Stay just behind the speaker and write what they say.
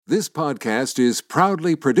This podcast is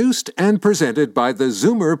proudly produced and presented by the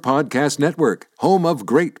Zoomer Podcast Network, home of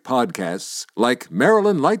great podcasts like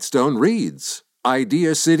Marilyn Lightstone Reads,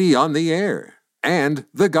 Idea City on the Air, and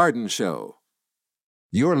The Garden Show.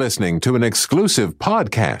 You're listening to an exclusive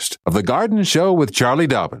podcast of The Garden Show with Charlie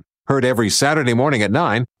Dobbin, heard every Saturday morning at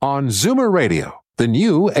 9 on Zoomer Radio, the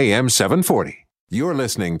new AM 740. You're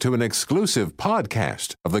listening to an exclusive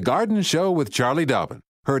podcast of The Garden Show with Charlie Dobbin,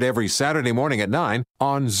 heard every Saturday morning at 9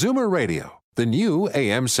 on Zoomer Radio, the new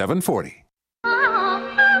AM 740.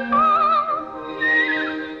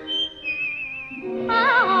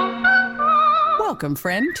 Welcome,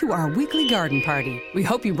 friend, to our weekly garden party. We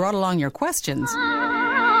hope you brought along your questions,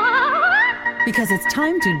 because it's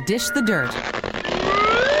time to dish the dirt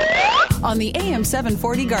on the AM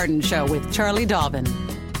 740 Garden Show with Charlie Dobbin.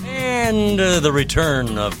 And the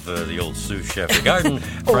return of the old sous chef of the garden,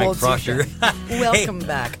 Frank Proctor. Welcome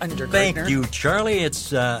back, undergardener. Thank you, Charlie.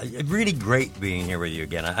 It's really great being here with you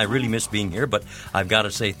again. I really miss being here, but I've got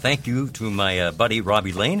to say thank you to my buddy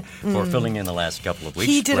Robbie Lane for filling in the last couple of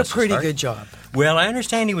weeks. He did a pretty good job. Well, I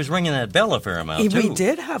understand he was ringing that bell a fair amount, too. We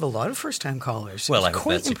did have a lot of first-time callers. Well, I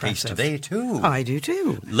hope that's the case today, too. I do,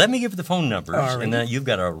 too. Let me give the phone numbers, and then you've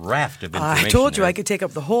got a raft of information. I told you there. I could take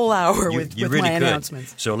up the whole hour with really my could.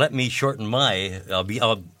 announcements. So let me shorten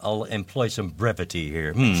I'll employ some brevity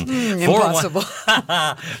here. Impossible.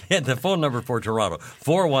 The phone number for Toronto,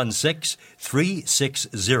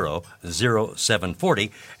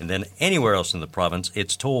 416-360-0740. And then anywhere else in the province,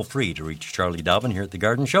 it's toll-free to reach Charlie Dobbin here at The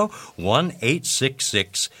Garden Show,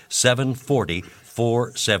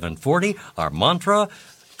 1-866-740-4740. Our mantra: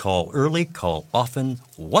 call early, call often,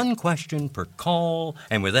 one question per call.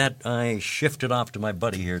 And with that, I shift it off to my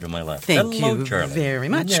buddy here to my left. Thank Hello, you Charlie. very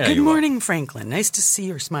much. Yeah, Good morning, Franklin. Nice to see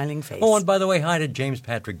your smiling face. Oh, and by the way, hi to James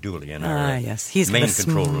Patrick Dooley in our yes, he's main got a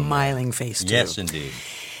control room. smiling face, too. Yes, indeed.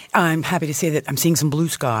 I'm happy to say that I'm seeing some blue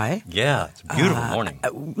sky. Yeah, it's a beautiful morning.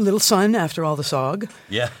 A little sun after all the SOG.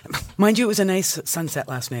 Yeah. Mind you, it was a nice sunset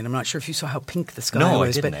last night. I'm not sure if you saw how pink the sky No, I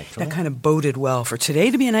was, didn't, but actually. that kind of boded well for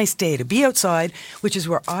today to be a nice day, to be outside, which is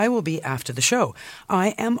where I will be after the show.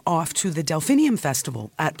 I am off to the Delphinium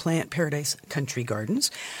Festival at Plant Paradise Country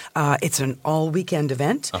Gardens. It's an all-weekend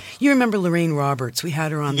event. Oh. You remember Lorraine Roberts. We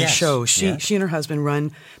had her on the show. She and her husband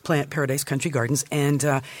run Plant Paradise Country Gardens, and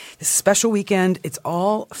this special weekend, it's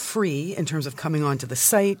all free in terms of coming onto the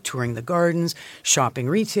site, touring the gardens, shopping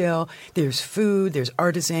retail. There's food, there's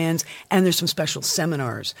artisans, and there's some special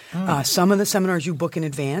seminars. Some of the seminars you book in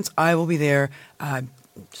advance. I will be there.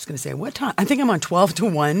 Just going to say, what time? I think I'm on 12 to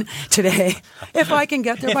 1 today. If I can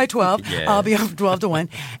get there by 12, I'll be on 12 to 1.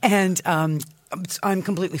 And I'm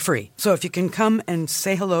completely free. So if you can come and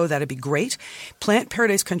say hello, that'd be great. Plant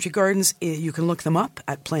Paradise Country Gardens, you can look them up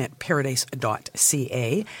at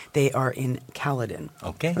plantparadise.ca. They are in Caledon.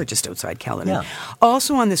 Okay. Or just outside Caledon. Yeah.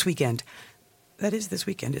 Also on this weekend. That is this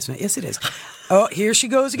weekend, isn't it? Yes, it is. Oh, here she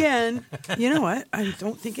goes again. You know what? I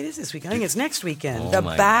don't think it is this weekend. I think it's next weekend. The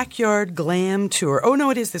Backyard Glam Tour. Oh, no,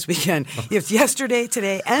 it is this weekend. It's yesterday,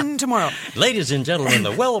 today, and tomorrow. Ladies and gentlemen,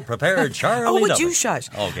 the well-prepared Charlie Oh, would Dobbin. you shush?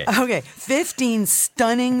 Okay. Okay. 15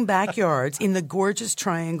 stunning backyards in the gorgeous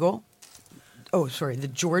triangle. Oh, sorry, the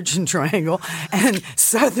Georgian Triangle and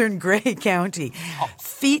Southern Grey County,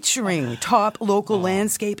 featuring top local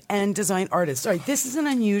landscape and design artists. Sorry, this is an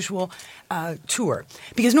unusual tour,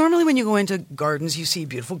 because normally when you go into gardens, you see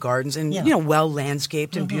beautiful gardens and, well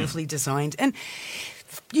landscaped and beautifully designed, and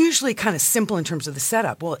usually kind of simple in terms of the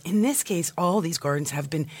setup. Well, in this case, all these gardens have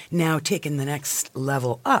been now taken the next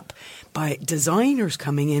level up by designers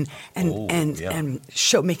coming in and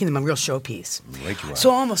making them a real showpiece. Right.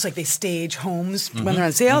 So almost like they stage homes when they're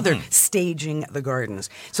on sale, they're staging the gardens.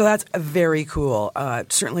 So that's very cool.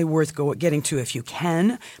 Certainly worth getting to if you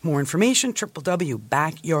can. More information,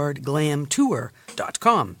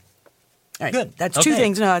 www.backyardglamtour.com. All right, good. That's two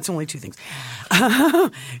things. No, that's only two things.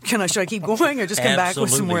 Should I keep going or just come back with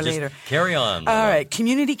some more later? Carry on. All right.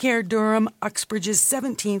 Community Care Durham, Uxbridge's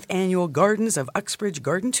 17th annual Gardens of Uxbridge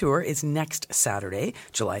Garden Tour is next Saturday,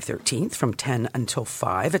 July 13th from 10 until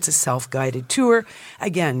 5. It's a self-guided tour.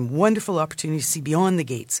 Again, wonderful opportunity to see beyond the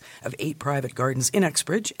gates of 8 private gardens in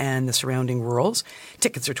Uxbridge and the surrounding rurals.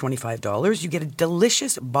 Tickets are $25. You get a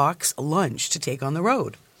delicious box lunch to take on the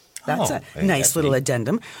road. That's a nice little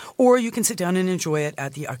addendum. Or you can sit down and enjoy it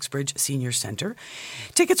at the Uxbridge Senior Centre.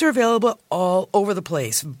 Tickets are available all over the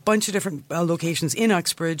place. A bunch of different locations in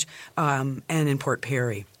Uxbridge and in Port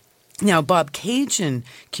Perry. Now, Bob Cajun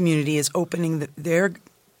Community is opening their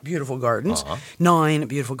beautiful gardens, 9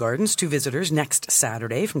 beautiful gardens to visitors next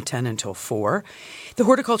Saturday from 10 until 4. The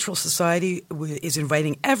Horticultural Society is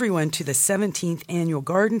inviting everyone to the 17th annual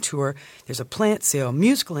garden tour. There's a plant sale,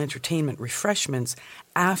 musical entertainment, refreshments,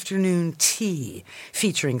 afternoon tea,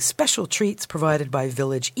 featuring special treats provided by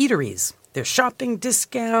Village Eateries. There's shopping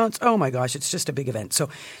discounts. Oh my gosh, it's just a big event. So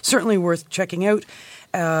certainly worth checking out.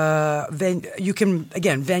 You can,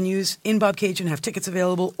 again, venues in Bobcaygeon have tickets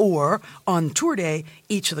available, or on tour day,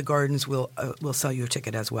 each of the gardens will sell you a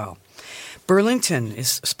ticket as well. Burlington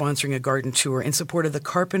is sponsoring a garden tour in support of the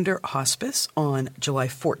Carpenter Hospice on July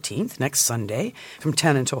 14th, next Sunday, from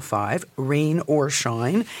 10 until 5, rain or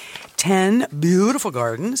shine. 10 beautiful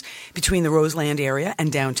gardens between the Roseland area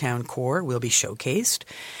and downtown core will be showcased.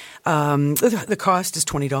 The cost is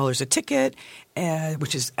 $20 a ticket,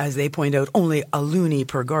 which is, as they point out, only a loonie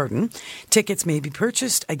per garden. Tickets may be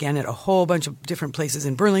purchased, again, at a whole bunch of different places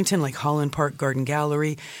in Burlington, like Holland Park Garden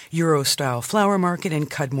Gallery, Euro-Style Flower Market, and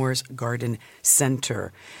Cudmore's Garden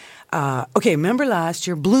Centre. Okay, remember last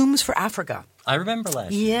year, Blooms for Africa. I remember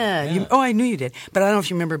last year. Yeah. I knew you did. But I don't know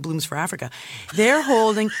if you remember Blooms for Africa. They're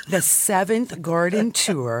holding the 7th garden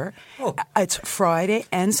tour. It's Friday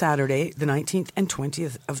and Saturday, the 19th and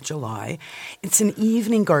 20th of July. It's an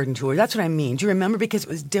evening garden tour. That's what I mean. Do you remember? Because it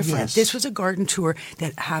was different. Yes. This was a garden tour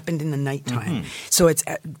that happened in the nighttime. So it's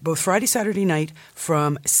both Friday, Saturday night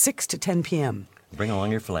from 6 to 10 p.m. Bring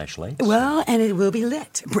along your flashlights. Well, and it will be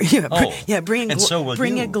lit. Bring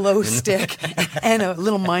a glow stick and a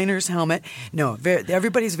little miner's helmet. No,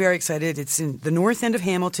 everybody's very excited. It's in the north end of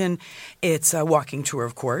Hamilton. It's a walking tour,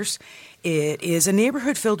 of course. It is a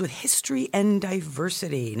neighborhood filled with history and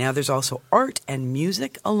diversity. Now, there's also art and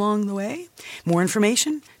music along the way. More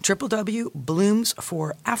information,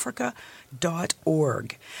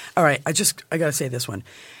 www.bloomsforafrica.org. All right, I got to say this one.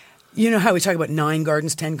 You know how we talk about 9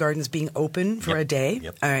 gardens, 10 gardens being open for a day?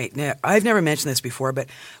 Yep. All right. Now, I've never mentioned this before, but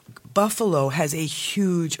Buffalo has a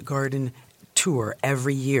huge garden tour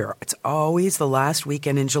every year. It's always the last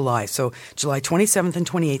weekend in July. So July 27th and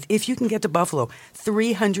 28th, if you can get to Buffalo,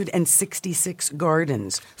 366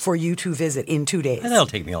 gardens for you to visit in 2 days. And that'll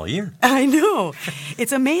take me all year. I know.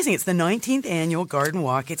 It's amazing. It's the 19th annual garden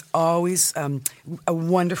walk. It's always a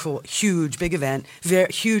wonderful, huge, big event.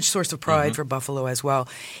 Huge source of pride for Buffalo as well.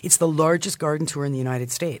 It's the largest garden tour in the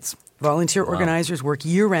United States. Volunteer organizers work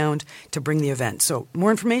year-round to bring the event. So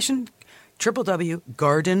more information,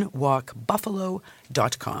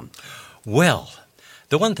 www.gardenwalkbuffalo.com. Well,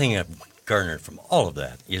 the one thing I've garnered from all of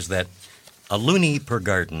that is that a loonie per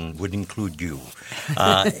garden would include you.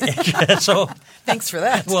 So, thanks for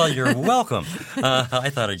that. Well, you're welcome. I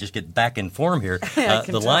thought I'd just get back in form here.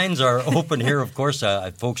 The lines are open here, of course.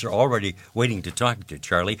 Folks are already waiting to talk to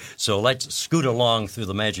Charlie. So let's scoot along through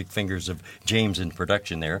the magic fingers of James in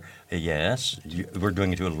production there. Yes, we're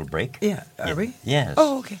doing it to a little break. Yeah, are we? Yes.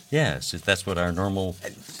 Oh, okay. Yes, that's what our normal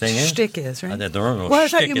thing is. Shtick is, right? The normal well, I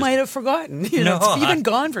thought shtick you is. might have forgotten. You've been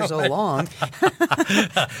gone for so long.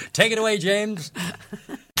 Take it away, James.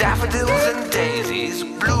 Daffodils and daisies,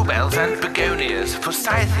 bluebells and begonias,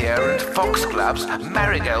 forsythia and foxgloves,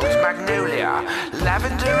 marigolds, magnolia,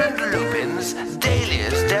 lavender and lupins,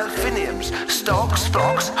 dahlias, delphiniums, stalks,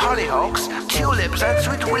 phlox, hollyhocks, tulips and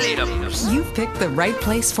sweet williams. You've picked the right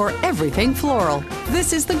place for everything floral.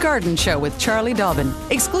 This is The Garden Show with Charlie Dobbin,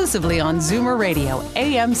 exclusively on Zoomer Radio,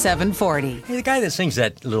 AM 740. Hey, the guy that sings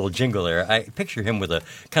that little jingle there, I picture him with a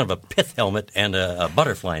kind of a pith helmet and a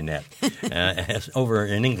butterfly net over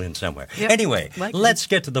in England somewhere. Yep. Anyway, let's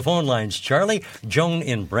get to the phone lines, Charlie. Joan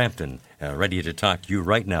in Brampton, ready to talk to you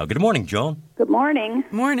right now. Good morning, Joan. Good morning.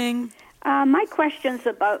 Morning. My question's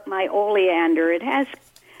about my oleander. It has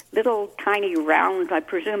little tiny round, I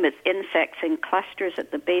presume it's insects in clusters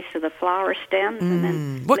at the base of the flower stems, and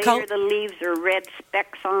then later the leaves are red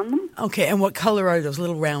specks on them. Okay, and what color are those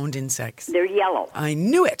little round insects? They're yellow. I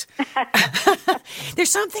knew it.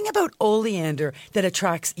 There's something about oleander that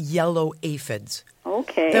attracts yellow aphids.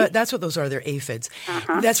 Okay. That's what those are. They're aphids.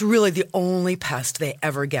 That's really the only pest they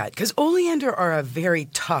ever get. Because oleander are a very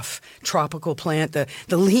tough tropical plant.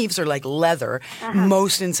 The leaves are like leather.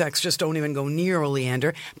 Most insects just don't even go near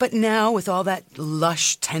oleander. But now with all that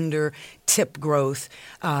lush, tender tip growth,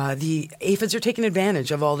 the aphids are taking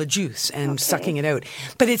advantage of all the juice and sucking it out.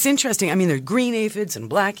 But it's interesting. I mean, there are green aphids and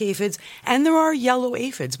black aphids, and there are yellow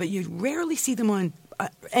aphids, but you rarely see them on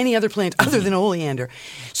any other plant other than oleander.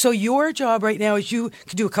 So your job right now is you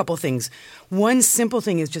could do a couple things. One simple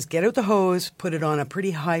thing is just get out the hose, put it on a pretty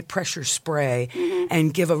high pressure spray,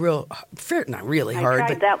 and give a real, not really hard. I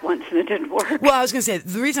tried that once and it didn't work. Well, I was going to say,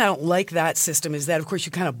 the reason I don't like that system is that, of course,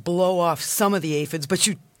 you kind of blow off some of the aphids, but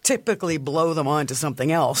you typically blow them onto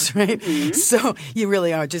something else, right? Mm-hmm. So you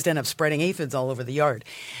really are just end up spreading aphids all over the yard.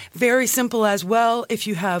 Very simple as well. If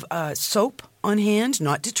you have soap on hand,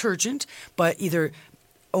 not detergent, but either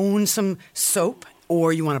own some soap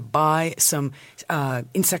or you want to buy some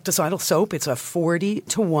insecticidal soap. It's a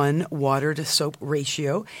 40-to-1 water to soap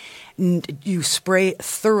ratio. You spray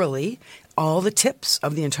thoroughly all the tips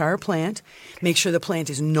of the entire plant. Make sure the plant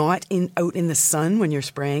is not out in the sun when you're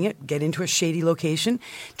spraying it. Get into a shady location.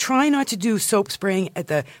 Try not to do soap spraying at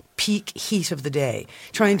the peak heat of the day.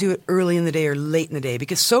 Try and do it early in the day or late in the day,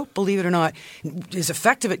 because soap, believe it or not, is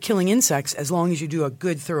effective at killing insects as long as you do a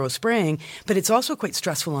good thorough spraying, but it's also quite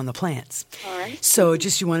stressful on the plants. All right. So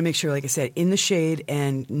just you want to make sure, like I said, in the shade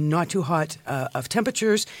and not too hot of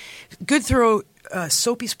temperatures. Good thorough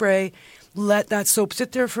soapy spray. Let that soap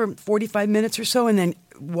sit there for 45 minutes or so, and then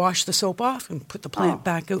wash the soap off and put the plant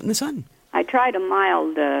back out in the sun. I tried a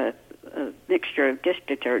mild mixture of dish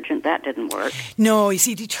detergent. That didn't work. No, you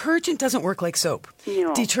see, detergent doesn't work like soap.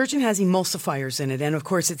 No. Detergent has emulsifiers in it, and of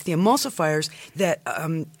course it's the emulsifiers that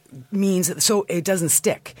means that so it doesn't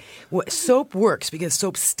stick. Soap works because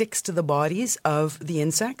soap sticks to the bodies of the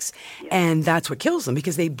insects, and that's what kills them,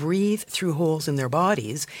 because they breathe through holes in their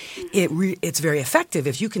bodies. Mm-hmm. It's very effective.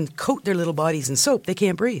 If you can coat their little bodies in soap, they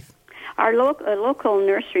can't breathe. Our local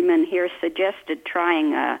nurseryman here suggested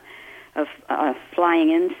trying a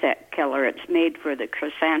flying insect killer. It's made for the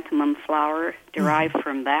chrysanthemum flower, derived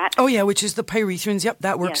from that. Oh, yeah, which is the pyrethrins. Yep,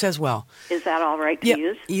 that works as well. Is that all right to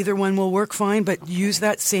use? Either one will work fine, but use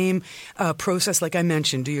that same process like I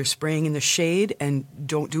mentioned. Do your spraying in the shade and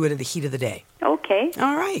don't do it at the heat of the day. Okay.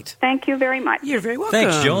 All right. Thank you very much. You're very welcome.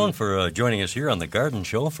 Thanks, Joan, for joining us here on The Garden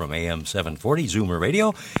Show from AM 740 Zoomer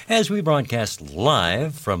Radio as we broadcast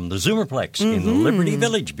live from the Zoomerplex in the Liberty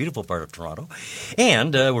Village, beautiful part of Toronto.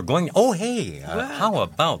 And we're going, how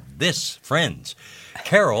about this, friends?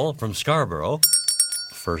 Carol from Scarborough,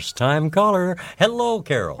 first-time caller. Hello,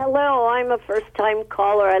 Carol. Hello, I'm a first-time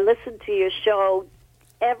caller. I listen to your show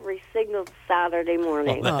every single Saturday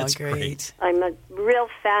morning. Oh, that's great. I'm a real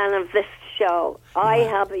fan of this show. I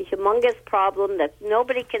have a humongous problem that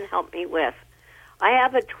nobody can help me with. I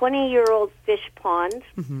have a 20-year-old fish pond.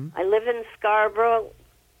 Mm-hmm. I live in Scarborough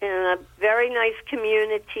in a very nice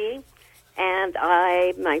community, and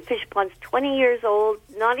my fish pond's 20 years old.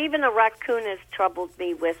 Not even a raccoon has troubled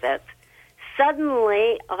me with it.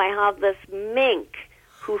 Suddenly, I have this mink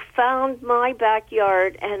who found my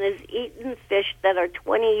backyard and has eaten fish that are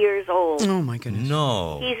 20 years old. Oh, my goodness.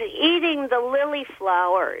 No. He's eating the lily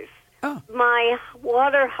flowers, my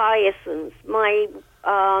water hyacinths, my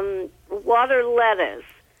water lettuce.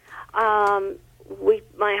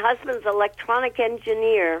 My husband's electronic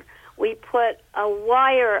engineer. We put a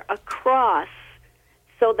wire across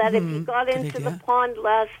so that if he got into the pond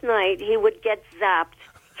last night, he would get zapped.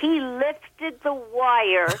 He lifted the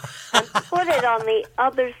wire and put it on the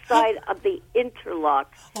other side of the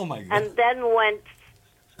interlock. Oh, my God. And then went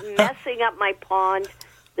messing up my pond,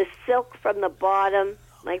 the silk from the bottom,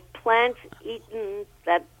 my plants eaten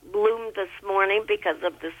that bloomed this morning because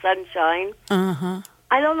of the sunshine. Uh-huh.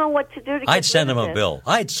 I don't know what to do to get I'd send him a bill.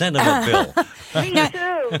 Me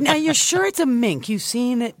too. Now, you're sure it's a mink? You've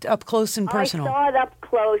seen it up close and personal? I saw it up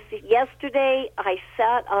close. Yesterday, I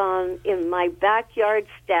sat in my backyard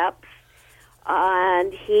steps,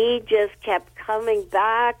 and he just kept coming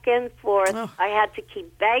back and forth. Oh. I had to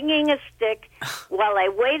keep banging a stick while I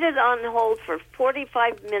waited on hold for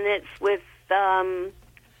 45 minutes with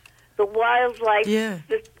the wildlife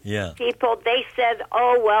people. They said,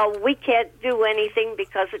 "Oh well, we can't do anything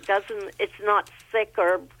because it's not sick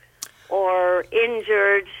or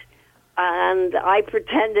injured." And I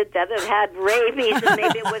pretended that it had rabies and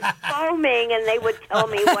maybe it was foaming, and they would tell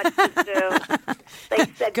me what to do. They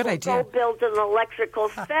said, go build an electrical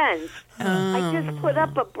fence. I just put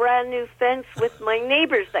up a brand new fence with my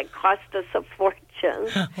neighbors that cost us a fortune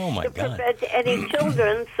to prevent any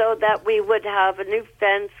children, so that we would have a new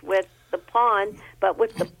fence with the pond, but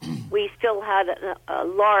we still had a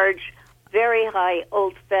large, very high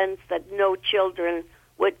old fence that no children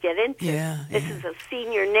would get into. This is a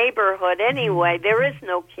senior neighborhood anyway. There is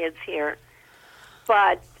no kids here.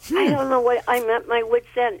 But I don't know what, I'm at my wit's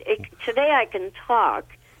end. Today I can talk.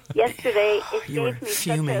 Yesterday it gave me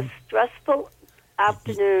such a stressful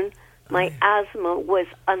afternoon. My asthma was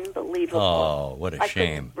unbelievable. Oh, what a shame. I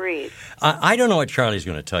couldn't breathe. I don't know what Charlie's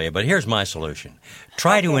going to tell you, but here's my solution.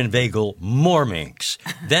 Try to inveigle more minks,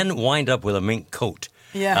 then wind up with a mink coat.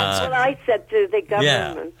 Yeah. That's what I said to the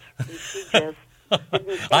government. She just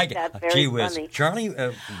didn't think that very gee whiz. funny. Charlie,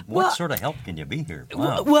 what sort of help can you be here?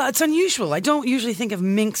 Wow. Well, it's unusual. I don't usually think of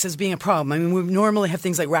minks as being a problem. I mean, we normally have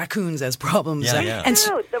things like raccoons as problems. Yeah. And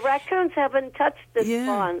No, the raccoons haven't touched this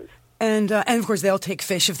pond. And of course, they'll take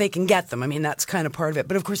fish if they can get them. I mean, that's kind of part of it.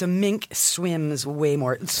 But of course, a mink swims way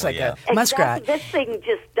more. It's like a muskrat. This thing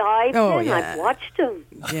just dived in. yeah. I've watched him.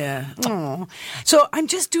 Yeah. Oh. So I'm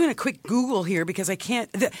just doing a quick Google here because I can't.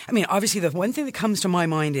 Obviously, the one thing that comes to my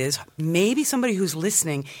mind is maybe somebody who's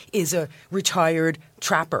listening is a retired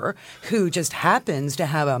trapper who just happens to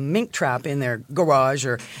have a mink trap in their garage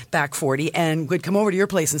or back 40 and would come over to your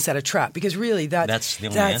place and set a trap, because really that's the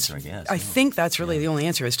only answer, I guess. I think that's really the only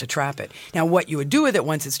answer, is to trap it. Now, what you would do with it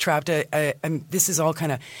once it's trapped, this is all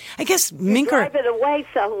kind of, I guess, mink are... Drive it away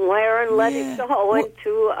somewhere and let it go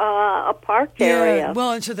into a park area.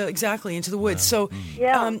 Well, into the woods. So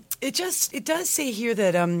it does say here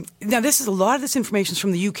that now this is a lot of this information is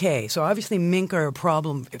from the UK. So obviously mink are a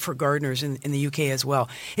problem for gardeners in the UK as well.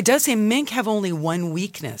 It does say mink have only one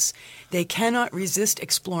weakness. They cannot resist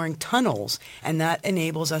exploring tunnels, and that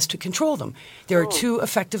enables us to control them. There are two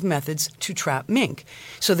effective methods to trap mink.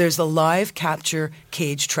 So there's the live capture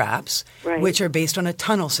cage traps, which are based on a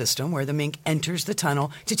tunnel system where the mink enters the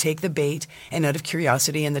tunnel to take the bait, and out of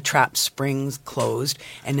curiosity, and the trap springs closed,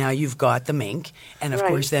 and now you've got the mink. And of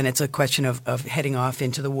course, then it's a question of heading off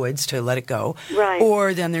into the woods to let it go. Right.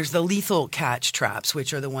 Or then there's the lethal catch traps,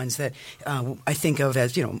 which are the ones that I think of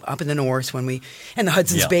as, up in the north and the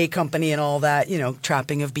Hudson's Bay Company and all that,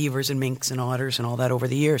 trapping of beavers and minks and otters and all that over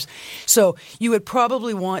the years. So you would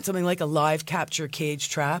probably want something like a live capture cage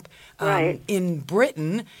trap. In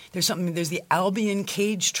Britain, there's the Albion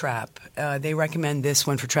cage trap. They recommend this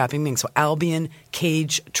one for trapping mink. So Albion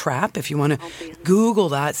cage trap, if you want to Google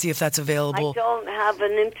that, see if that's available. I don't have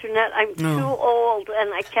an internet. I'm too old,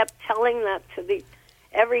 and I kept telling that to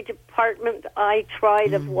every department I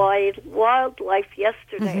tried of wildlife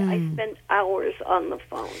yesterday. I spent hours on the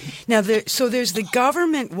phone. Now, there's the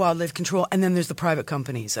government wildlife control, and then there's the private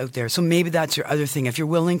companies out there. So maybe that's your other thing. If you're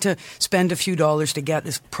willing to spend a few dollars to get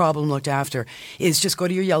this problem looked after, is just go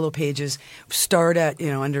to your yellow pages, start at,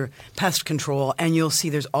 under pest control, and you'll see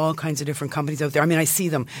there's all kinds of different companies out there. I mean, I see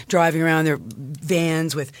them driving around their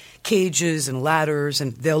vans with cages and ladders,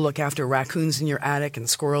 and they'll look after raccoons in your attic and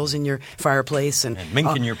squirrels in your fireplace and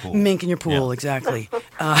mink in your pool. Mink in your pool, exactly. You were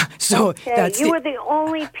the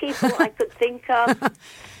only people I could think of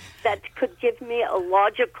that could give me a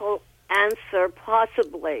logical answer,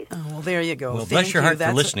 possibly. Oh, well, there you go. Well, bless your heart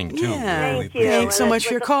for listening, too. Thank you. Thanks so much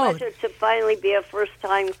for your call. It was a pleasure to finally be a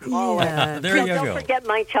first-time caller. Yeah. There you go. Don't forget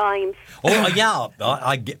my chimes. Oh, yeah.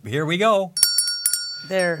 Here we go.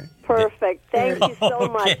 There. Perfect. Thank you so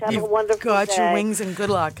much. Have a wonderful day. Got your wings and good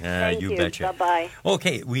luck. Thank you. Betcha. Bye-bye.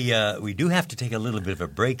 Okay, we do have to take a little bit of a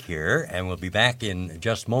break here, and we'll be back in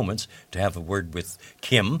just moments to have a word with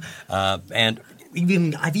Kim. And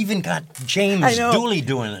I've even got James Dooley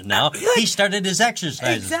doing it now. He started his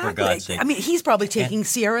exercises, for God's sake. I mean, he's probably taking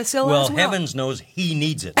Sierra Sil as well. Heavens knows he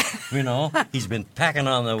needs it. He's been packing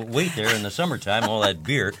on the weight there in the summertime, all that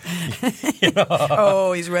beer.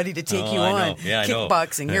 Oh, he's ready to take you on. Yeah, I know.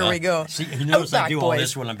 Kickboxing, here we go. See, he knows I do all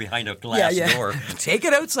this when I'm behind a glass door. Take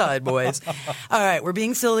it outside, boys. All right, we're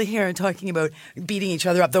being silly here and talking about beating each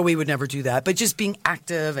other up, though we would never do that, but just being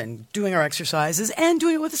active and doing our exercises and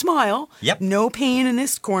doing it with a smile. Yep. No pain in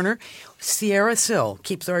this corner. Sierra Sil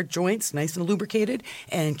keeps our joints nice and lubricated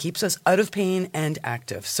and keeps us out of pain and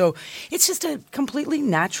active. So it's just a completely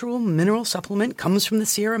natural mineral supplement. Comes from the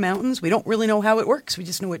Sierra Mountains. We don't really know how it works. We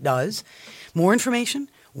just know it does. More information,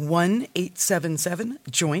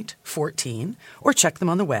 1-877-JOINT-14, or check them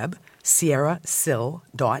on the web,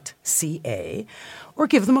 sierrasil.ca, or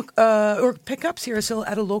give them or pick up Sierra Sil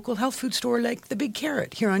at a local health food store like the Big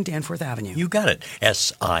Carrot here on Danforth Avenue. You got it.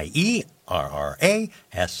 SIERRASIL.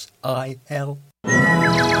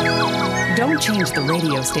 Don't change the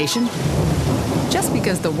radio station. Just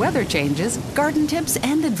because the weather changes, garden tips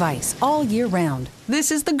and advice all year round.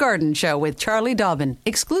 This is The Garden Show with Charlie Dobbin,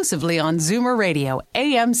 exclusively on Zoomer Radio,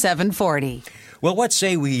 AM 740. Well, what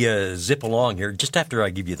say we zip along here just after I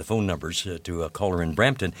give you the phone numbers to a caller in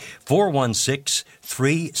Brampton,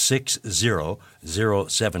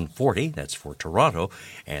 416-360-0740. That's for Toronto.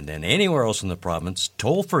 And then anywhere else in the province,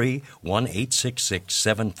 toll free,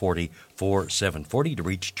 1-866-740-4740 to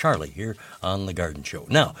reach Charlie here on The Garden Show.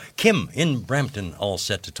 Now, Kim in Brampton, all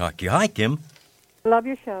set to talk to you. Hi, Kim. Love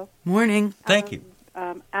your show. Morning. Thank you.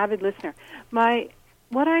 Avid listener.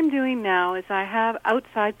 What I'm doing now is I have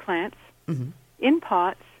outside plants in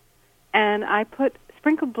pots, and I put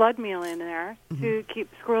sprinkled blood meal in there to keep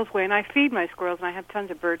squirrels away. And I feed my squirrels, and I have tons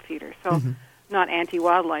of bird feeders, so not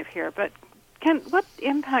anti-wildlife here, but what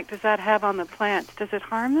impact does that have on the plants? Does it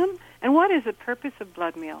harm them? And what is the purpose of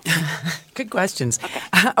blood meal? Good questions.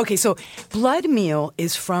 Okay, so blood meal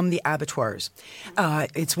is from the abattoirs.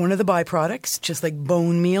 It's one of the byproducts, just like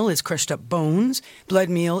bone meal is crushed up bones. Blood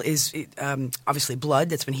meal is obviously blood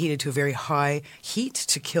that's been heated to a very high heat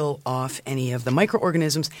to kill off any of the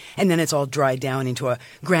microorganisms, and then it's all dried down into a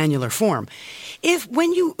granular form.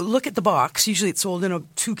 When you look at the box, usually it's sold in a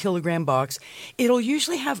 2-kilogram box, it'll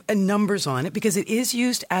usually have numbers on it because it is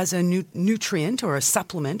used as a nutrient or a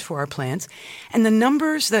supplement for our plants. And the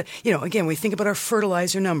numbers again, we think about our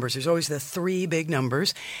fertilizer numbers. There's always the 3 big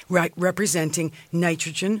numbers representing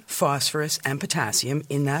nitrogen, phosphorus, and potassium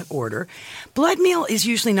in that order. Blood meal is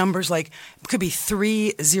usually numbers like, could be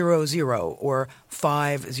 300 or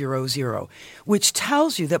 500, which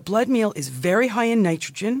tells you that blood meal is very high in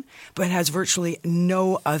nitrogen, but has virtually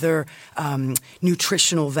no other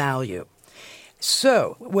nutritional value.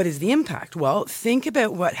 So, what is the impact? Well, think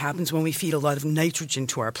about what happens when we feed a lot of nitrogen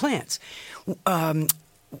to our plants.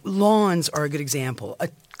 Lawns are a good example. A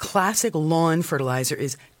classic lawn fertilizer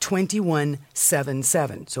is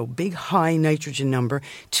 2177, so big high nitrogen number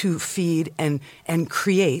to feed and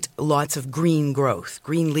create lots of green growth,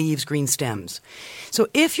 green leaves, green stems. So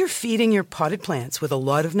if you're feeding your potted plants with a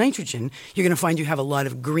lot of nitrogen, you're going to find you have a lot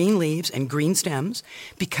of green leaves and green stems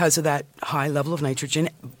because of that high level of nitrogen,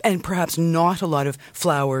 and perhaps not a lot of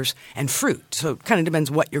flowers and fruit. So it kind of depends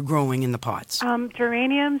what you're growing in the pots.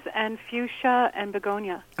 Geraniums and fuchsia and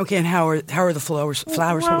begonia. Okay, and how are the flowers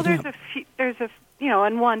well, there's a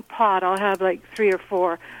in one pot I'll have like 3 or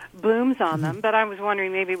 4 blooms on them, but I was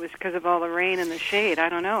wondering maybe it was because of all the rain and the shade. I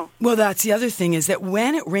don't know. Well, that's the other thing, is that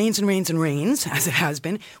when it rains and rains and rains, as it has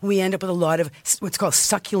been, we end up with a lot of what's called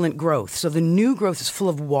succulent growth. So the new growth is full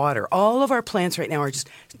of water. All of our plants right now are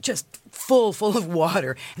just full of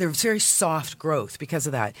water. They're very soft growth because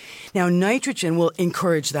of that. Now, nitrogen will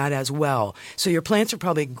encourage that as well. So your plants are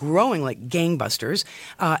probably growing like gangbusters,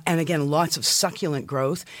 and again, lots of succulent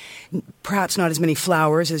growth, perhaps not as many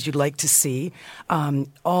flowers as you'd like to see.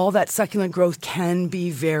 All that succulent growth can be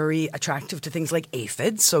very attractive to things like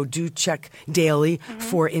aphids, so do check daily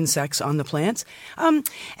for insects on the plants.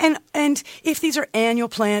 And if these are annual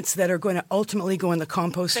plants that are going to ultimately go in the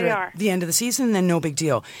composter at the end of the season, then no big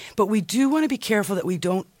deal. But we do want to be careful that we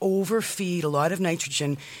don't overfeed a lot of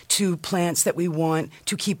nitrogen to plants that we want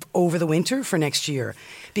to keep over the winter for next year,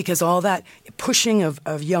 because all that pushing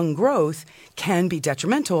of young growth can be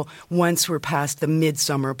detrimental once we're past the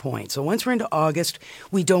midsummer point. So once we're into August,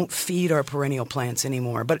 we don't feed our perennial plants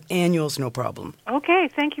anymore, but annuals, no problem. Okay,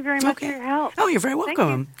 thank you very much for your help. Oh, you're very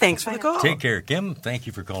welcome. Thanks for the call. Take care, Kim. Thank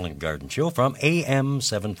you for calling Garden Show from AM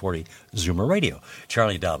 740 Zoomer Radio.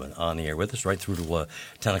 Charlie Dobbin on the air with us right through to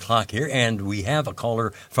 10 o'clock here, and we have a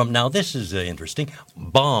caller from, now this is interesting,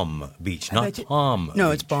 Balm Beach, not Palm Beach.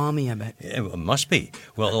 No, it's balmy, I bet. It must be.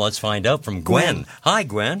 Well, let's find out from Gwen. Hi,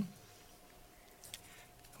 Gwen.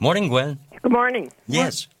 Morning, Gwen. Good morning.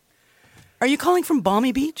 Yes. Are you calling from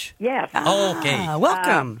Balmy Beach? Yes. Okay.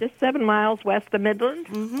 Welcome. Just 7 miles west of Midland.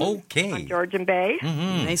 Okay. On Georgian Bay.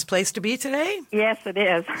 Nice place to be today. Yes, it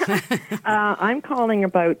is. I'm calling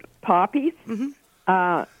about poppies.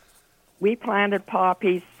 We planted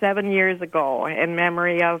poppies 7 years ago in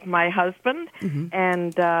memory of my husband,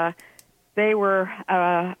 and they were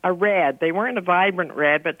a red. They weren't a vibrant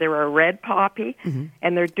red, but they were a red poppy,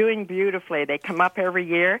 and they're doing beautifully. They come up every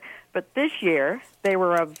year, but this year they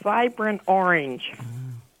were a vibrant orange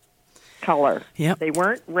color. Yep. They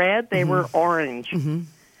weren't red, they were orange.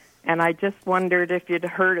 And I just wondered if you'd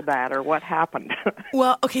heard of that or what happened.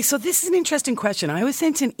 Well, okay, so this is an interesting question. I was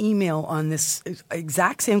sent an email on this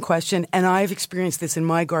exact same question, and I've experienced this in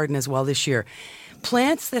my garden as well this year.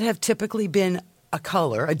 Plants that have typically been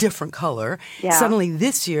a different color, suddenly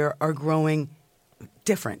this year are growing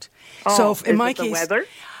different. So in my case, the weather?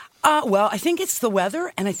 Well, I think it's the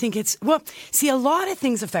weather, and I think see, a lot of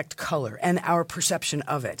things affect color and our perception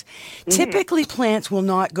of it. Typically, plants will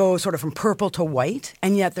not go sort of from purple to white,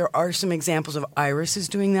 and yet there are some examples of irises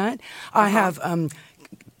doing that. I have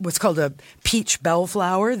what's called a peach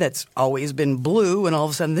bellflower that's always been blue, and all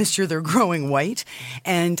of a sudden this year they're growing white.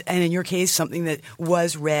 And in your case, something that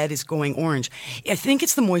was red is going orange. I think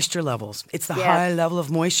it's the moisture levels. It's the high level of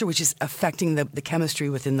moisture which is affecting the chemistry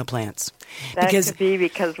within the plants. That could be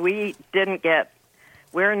because we're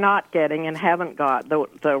not getting and haven't got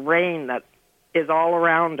the rain that is all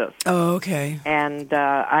around us. Oh, okay. And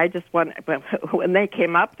I just want, when they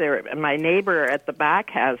came up there, and my neighbor at the back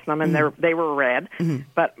has them, and they were red,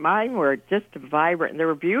 but mine were just vibrant. They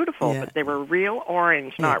were beautiful, but they were real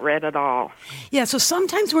orange, not red at all. Yeah, so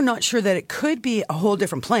sometimes we're not sure that it could be a whole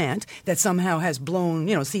different plant that somehow has blown,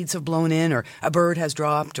 seeds have blown in, or a bird has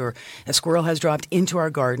dropped, or a squirrel has dropped into our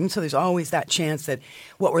garden. So there's always that chance that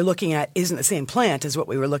what we're looking at isn't the same plant as what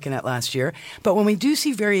we were looking at last year. But when we do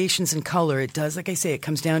see variations in color, it does, like I say, it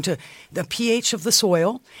comes down to the pH of the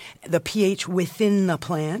soil, the pH within the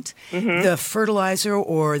plant, the fertilizer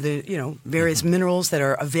or the, various minerals that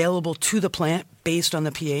are available to the plant based on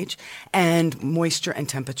the pH, and moisture and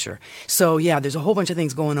temperature. So, there's a whole bunch of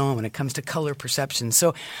things going on when it comes to color perception.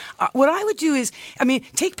 So what I would do is,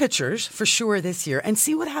 take pictures for sure this year and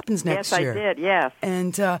see what happens next year. Yes, I did, yes.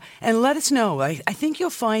 And let us know. I think you'll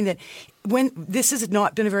find that when this has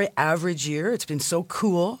not been a very average year, it's been so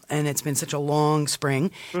cool and it's been such a long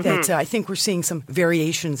spring that I think we're seeing some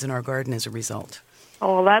variations in our garden as a result.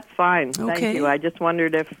 Oh, well, that's fine. Okay. Thank you. I just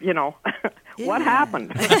wondered if, what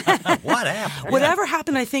happened? What happened? Whatever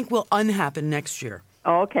happened, I think, will unhappen next year.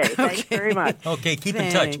 Okay. Thanks very much. Okay, keep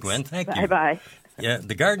in touch, Gwen. Thank you. Bye-bye. Yeah,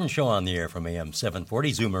 the Garden Show on the air from AM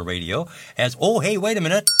 740 Zoomer Radio. Hey, wait a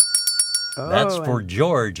minute. That's for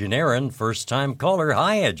George and Aaron, first-time caller.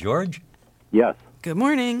 Hiya, George. Yes. Good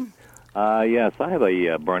morning. Yes, I have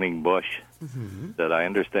a burning bush that I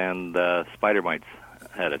understand spider mites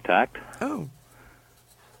had attacked. Oh.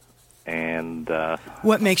 And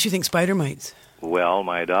what makes you think spider mites? Well,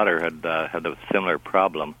 my daughter had a similar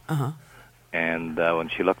problem. And when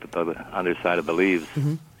she looked at the underside of the leaves,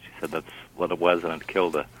 she said that's what it was, and it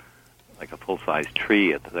killed a full-size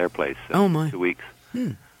tree at their place in 2 weeks.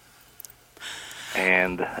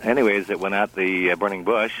 And anyways, it went at the burning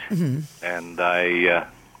bush, and I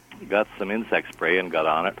got some insect spray and got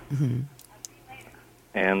on it.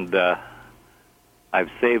 And I've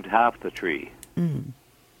saved half the tree.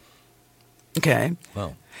 Okay.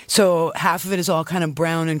 Wow. So half of it is all kind of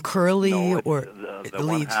brown and curly, or the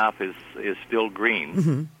one half is still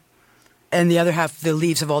green. And the other half, the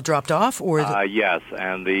leaves have all dropped off, or yes,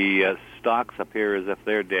 and the stalks appear as if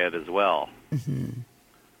they're dead as well.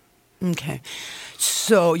 Okay.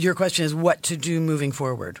 So your question is what to do moving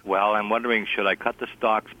forward? Well, I'm wondering, should I cut the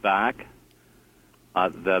stalks back?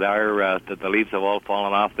 That the leaves have all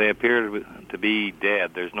fallen off. They appear to be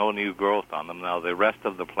dead. There's no new growth on them now. The rest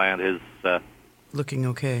of the plant is looking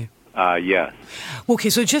okay. Yes. Okay,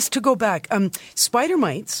 so just to go back, spider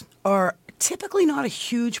mites are typically not a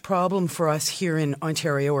huge problem for us here in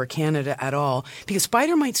Ontario or Canada at all, because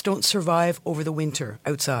spider mites don't survive over the winter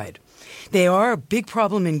outside. They are a big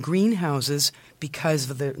problem in greenhouses because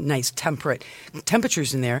of the nice temperate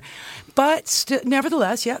temperatures in there. But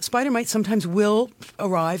nevertheless, spider mites sometimes will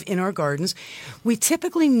arrive in our gardens. We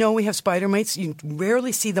typically know we have spider mites. You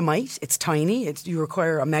rarely see the mite. It's tiny. You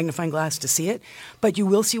require a magnifying glass to see it. But you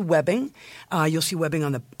will see webbing. You'll see webbing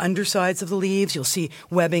on the undersides of the leaves. You'll see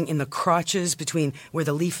webbing in the crotches between where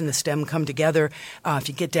the leaf and the stem come together. If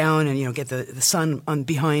you get down and get the sun on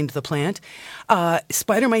behind the plant.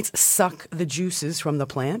 Spider mites suck the juices from the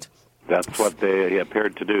plant. That's what they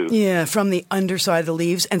appeared to do. Yeah, from the underside of the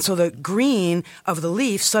leaves. And so the green of the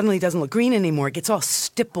leaf suddenly doesn't look green anymore. It gets all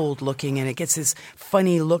stippled looking, and it gets this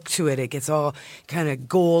funny look to it. It gets all kind of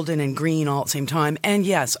golden and green all at the same time. And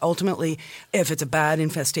yes, ultimately, if it's a bad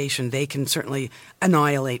infestation, they can certainly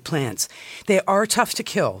annihilate plants. They are tough to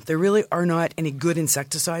kill. There really are not any good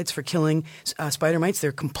insecticides for killing spider mites.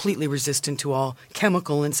 They're completely resistant to all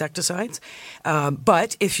chemical insecticides.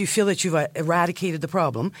 But if you feel that you've eradicated the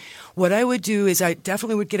problem, what I would do is I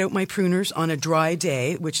definitely would get out my pruners on a dry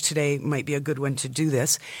day, which today might be a good one to do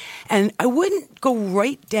this. And I wouldn't go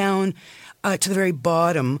right down to the very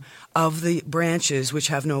bottom of the branches, which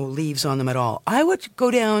have no leaves on them at all. I would go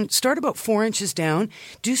down, start about 4 inches down,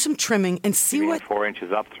 do some trimming, and see you mean what... 4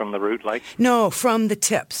 inches up from the root, like? No, from the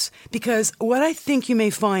tips. Because what I think you may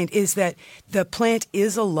find is that the plant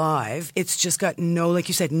is alive. It's just got no, like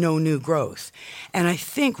you said, no new growth. And I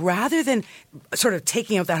think rather than sort of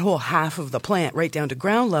taking out that whole half of the plant right down to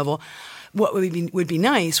ground level, what would be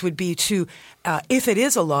nice would be to, if it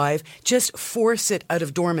is alive, just force it out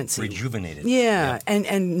of dormancy. Rejuvenate it. Yeah,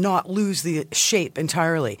 and not lose the shape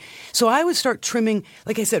entirely. So I would start trimming,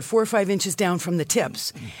 like I said, 4 or 5 inches down from the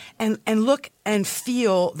tips, and look and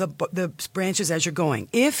feel the branches as you're going.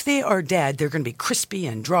 If they are dead, they're going to be crispy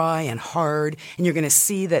and dry and hard, and you're going to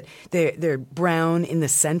see that they're brown in the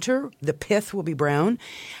center. The pith will be brown.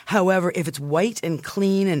 However, if it's white and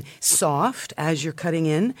clean and soft as you're cutting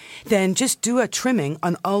in, then just do a trimming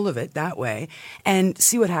on all of it that way and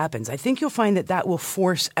see what happens. I think you'll find that will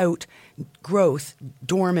force out growth,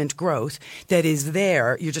 dormant growth, that is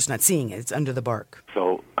there. You're just not seeing it. It's under the bark.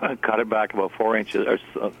 So cut it back about 4 inches or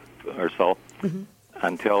so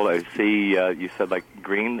until I see, you said like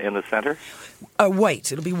green in the center?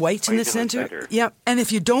 White. It'll be white in the center. Yep. And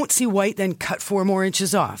if you don't see white, then cut 4 more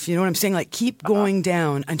inches off. You know what I'm saying? Like keep going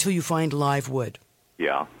down until you find live wood.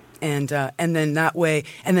 Yeah. And then that way,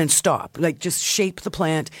 and then stop. Like just shape the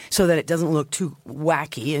plant so that it doesn't look too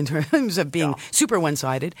wacky in terms of being super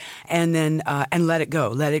one-sided, and then and let it go.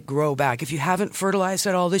 Let it grow back. If you haven't fertilized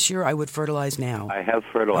at all this year, I would fertilize now. I have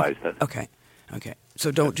fertilized it. Okay.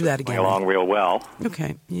 So don't do that again. Along real well.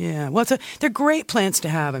 Okay. Yeah. Well, they're great plants to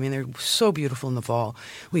have. I mean, they're so beautiful in the fall.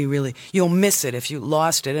 You'll miss it if you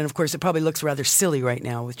lost it. And of course, it probably looks rather silly right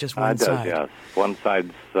now with just one side. It does, yes. One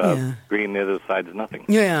side's green, the other side's nothing.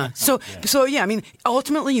 Yeah. So I mean,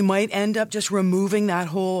 ultimately, you might end up just removing that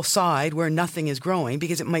whole side where nothing is growing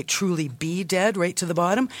because it might truly be dead right to the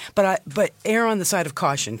bottom. But err on the side of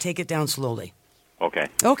caution. Take it down slowly. Okay.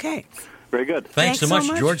 Very good. Thanks so much,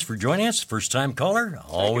 George, for joining us. First-time caller.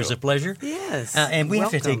 Always a pleasure. Yes. And we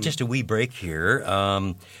have to take just a wee break here.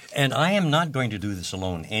 And I am not going to do this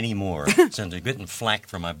alone anymore. Since I'm getting flack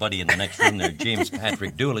from my buddy in the next room there, James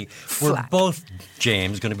Patrick Dooley. We're both,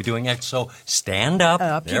 James, going to be doing it. So stand up.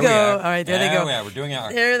 Up there you go. All right, there they go. We're doing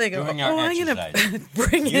our There they go. Doing our I'm going to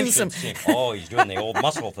bring in some. He's doing the old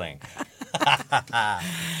muscle thing.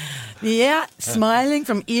 Yeah, smiling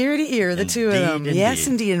from ear to ear, the two of them. Indeed. Yes,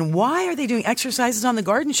 indeed. And why are they doing exercises on the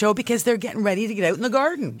garden show? Because they're getting ready to get out in the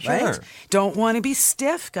garden, right? Don't want to be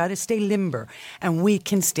stiff, got to stay limber. And we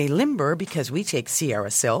can stay limber because we take Sierra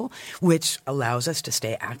Sil, which allows us to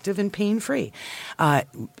stay active and pain-free.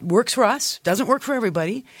 Works for us, doesn't work for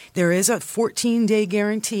everybody. There is a 14-day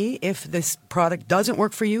guarantee. If this product doesn't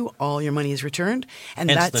work for you, all your money is returned. And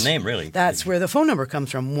that's the name, really. That's where the phone number comes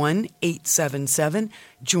from,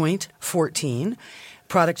 1-877-JOINT-14.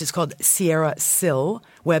 Product is called Sierra Sil.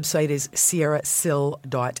 Website is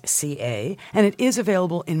sierrasil.ca. And it is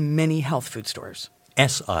available in many health food stores.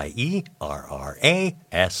 SIERRASIL.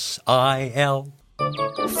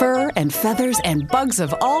 Fur and feathers and bugs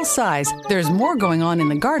of all size. There's more going on in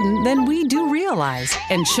the garden than we do realize.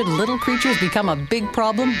 And should little creatures become a big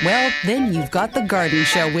problem, well, then you've got The Garden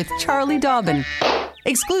Show with Charlie Dobbin.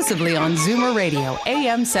 Exclusively on Zoomer Radio,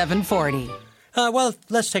 AM 740. Well,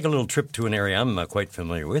 let's take a little trip to an area I'm quite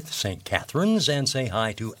familiar with, St. Catharines, and say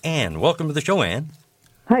hi to Anne. Welcome to the show, Anne.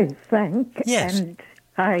 Hi, Frank. Yes. And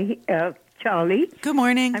hi, Charlie. Good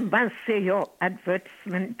morning. I must say your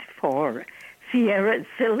advertisement for Sierra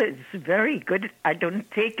Sil is very good. I don't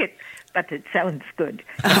take it, but it sounds good.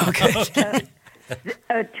 Okay.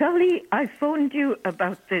 Charlie, I phoned you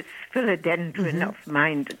about this philodendron of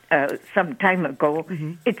mine some time ago.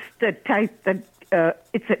 It's the type that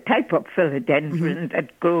it's a type of philodendron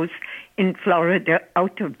that grows in Florida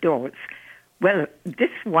out of doors. Well,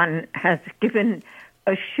 this one has given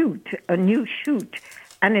a new shoot,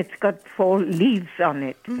 and it's got 4 leaves on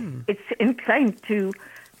it. It's inclined to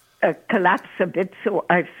collapse a bit, so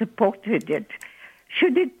I've supported it.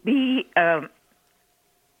 Should it be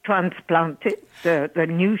transplanted, the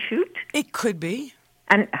new shoot? It could be.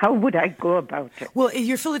 And how would I go about it? Well,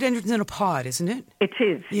 your philodendron's in a pod, isn't it? It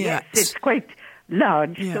is, yes. It's quite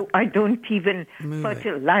large, so I don't even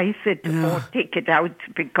fertilize it or take it out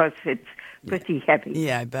because it's pretty heavy.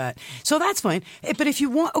 Yeah, I bet. So that's fine. But if you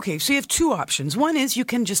want, so you have 2 options. One is you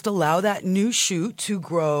can just allow that new shoot to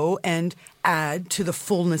grow and add to the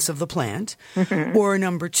fullness of the plant. Or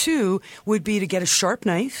number 2 would be to get a sharp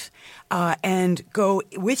knife and go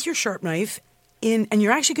with your sharp knife and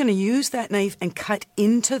you're actually going to use that knife and cut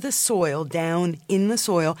into the soil, down in the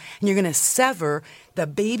soil, and you're going to sever the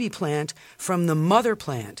baby plant from the mother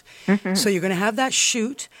plant. So you're going to have that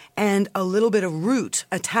shoot and a little bit of root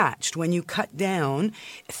attached. When you cut down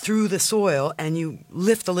through the soil and you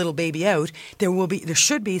lift the little baby out, there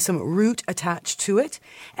should be some root attached to it,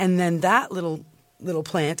 and then that little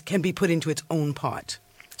plant can be put into its own pot.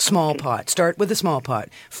 Small pot. Start with a small pot.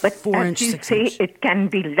 But 4 inch, 6 inch. It can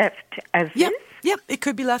be left as is? Yep, it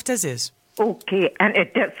could be left as is. Okay, and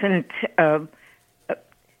it doesn't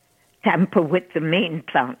tamper with the main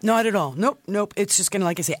plant. Not at all. Nope. It's just going to,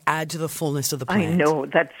 like I say, add to the fullness of the plant. I know,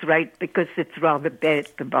 that's right, because it's rather bare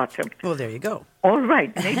at the bottom. Well, there you go. All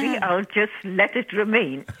right, maybe I'll just let it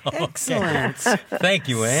remain. Excellent. Thank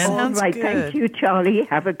you, Anne. All right, thank you, Charlie.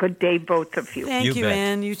 Have a good day, both of you. Thank you,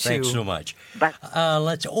 Anne. You too. Thanks so much. Bye.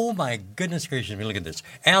 Oh, my goodness gracious me, look at this.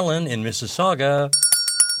 Alan in Mississauga,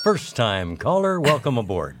 first-time caller, welcome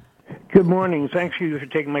aboard. Good morning. Thank you for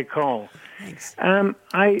taking my call. Thanks.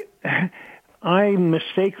 I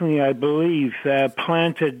mistakenly, I believe,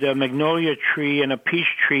 planted a magnolia tree and a peach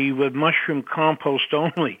tree with mushroom compost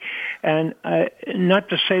only. And not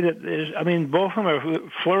to say that, both of them are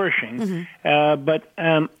flourishing, but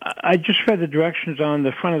I just read the directions on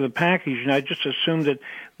the front of the package, and I just assumed that,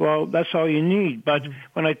 well, that's all you need. But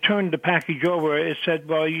when I turned the package over, it said,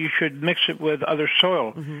 well, you should mix it with other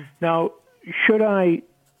soil. Now, should I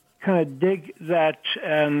kind of dig that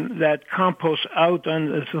compost out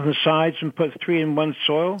on the sides and put 3-in-1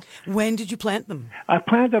 soil? When did you plant them? I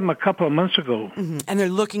planted them a couple of months ago. And they're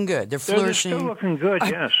looking good. They're flourishing. They're still looking good,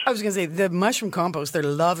 yes. I was going to say, the mushroom compost, they're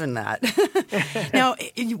loving that. Now,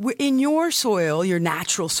 in your soil, your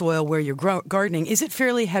natural soil where you're gardening, is it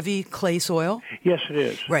fairly heavy clay soil? Yes, it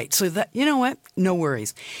is. Right. So that, you know what? No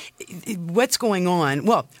worries. What's going on?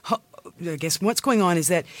 Well, I guess what's going on is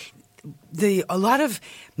that a lot of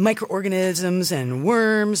microorganisms and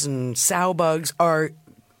worms and sow bugs are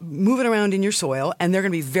moving around in your soil, and they're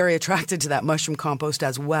going to be very attracted to that mushroom compost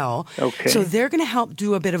as well. Okay. So they're going to help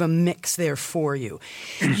do a bit of a mix there for you.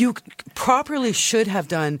 You properly should have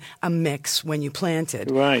done a mix when you planted.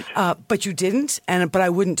 Right. But you didn't, but I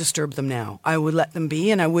wouldn't disturb them now. I would let them be,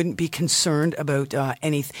 and I wouldn't be concerned about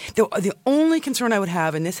anything. The only concern I would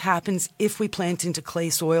have, and this happens if we plant into clay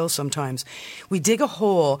soil sometimes, we dig a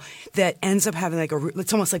hole that ends up having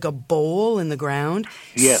it's almost like a bowl in the ground.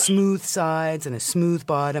 Yes. Smooth sides and a smooth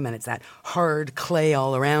bottom, and it's that hard clay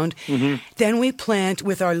all around. Then we plant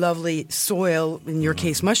with our lovely soil, in your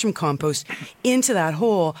case mushroom compost, into that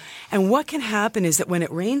hole. And what can happen is that when it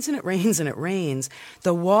rains and it rains and it rains,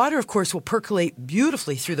 the water, of course, will percolate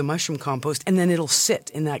beautifully through the mushroom compost, and then it'll sit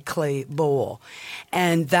in that clay bowl.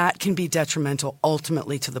 And that can be detrimental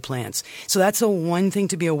ultimately to the plants. So that's the one thing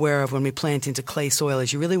to be aware of when we plant into clay soil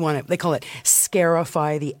is you really want to, they call it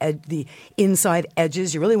scarify the inside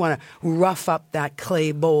edges. You really want to rough up that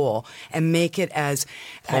clay bowl and make it as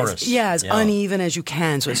uneven as you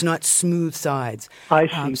can, so it's not smooth sides.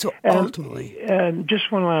 I see. So ultimately,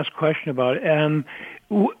 just one last question about it.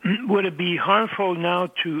 Would it be harmful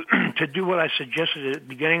now to do what I suggested at the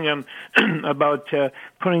beginning about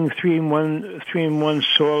putting 3-in-1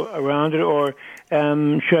 soil around it, or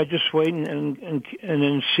should I just wait and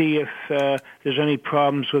then see if there's any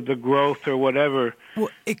problems with the growth or whatever? Well,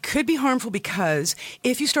 it could be harmful because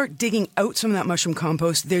if you start digging out some of that mushroom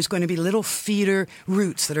compost, there's going to be little feeder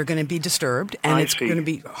roots that are going to be disturbed, and it's going to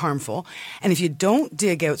be harmful. And if you don't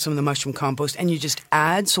dig out some of the mushroom compost and you just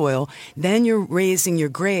add soil, then you're raising your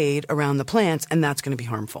grade around the plants, and that's going to be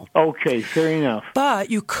harmful. Okay, fair enough. But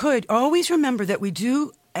you could always remember that we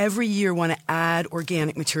do every year want to add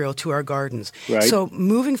organic material to our gardens. Right. So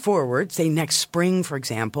moving forward, say next spring, for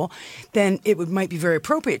example, then it might be very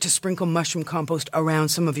appropriate to sprinkle mushroom compost around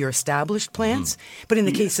some of your established plants. But in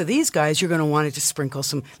the case of these guys, you're going to want to just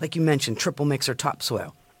some, like you mentioned, triple mix or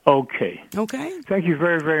topsoil. Okay. Thank you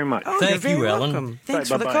very, very much. Oh, Thank you, Ellen. Welcome. Thanks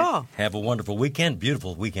for the call. Have a wonderful weekend.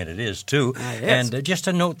 Beautiful weekend it is, too. It and is. Just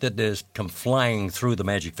a note that has come flying through the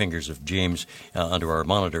magic fingers of James under our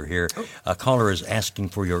monitor here. A caller is asking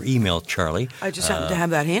for your email, Charlie. I just happen to have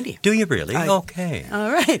that handy. Do you really? Okay.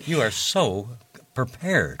 All right. You are so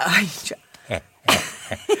prepared.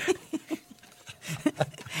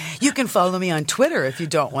 You can follow me on Twitter if you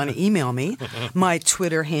don't want to email me. My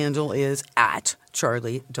Twitter handle is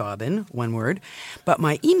 @Charlie Dobbin, one word. But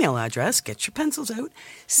my email address, get your pencils out,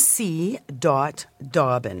 c.dobbin.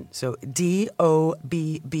 So DOBBIN,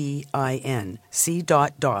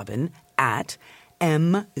 c.dobbin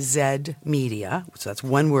 @MZmedia. So that's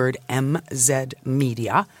one word,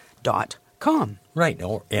 mzmedia.com. Right,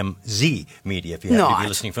 or MZ Media if you happen to be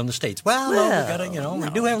listening from the States. Well, we gotta, we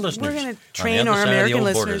do have listeners. We're going to train our American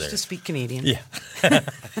listeners to speak Canadian. Yeah.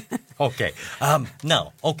 Okay.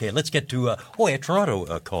 Let's get to a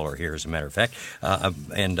Toronto caller here, as a matter of fact.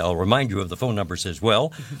 And I'll remind you of the phone numbers as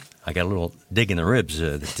well. I got a little dig in the ribs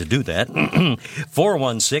to do that.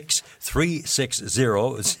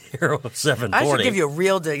 416-360-0740. I should give you a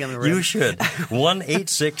real dig in the ribs. You should.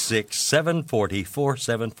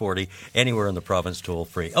 1-866-740-4740. Anywhere in the province, toll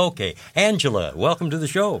free. Okay. Angela, welcome to the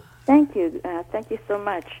show. Thank you. Thank you so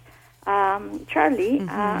much. Charlie,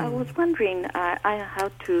 I was wondering how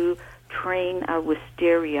to train a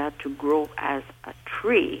wisteria to grow as a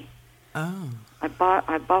tree. Oh. I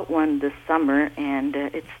bought one this summer, and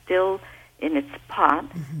it's still in its pot,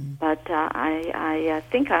 but I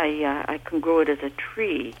think I can grow it as a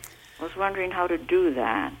tree. I was wondering how to do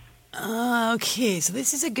that. Okay, so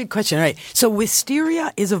this is a good question. All right, so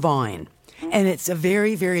wisteria is a vine, and it's a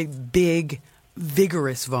very, very big,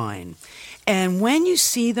 vigorous vine. And when you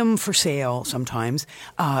see them for sale sometimes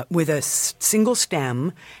with a single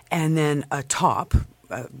stem and then a top,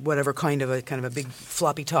 whatever kind of a big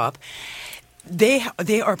floppy top, they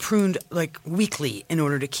are pruned like weekly in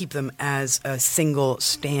order to keep them as a single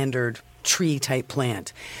standard tree type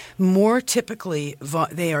plant. More typically,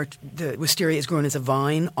 the wisteria is grown as a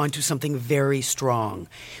vine onto something very strong,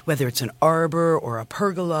 whether it's an arbor or a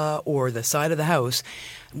pergola or the side of the house.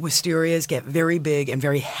 Wisterias get very big and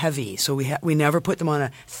very heavy, so we never put them on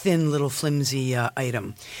a thin little flimsy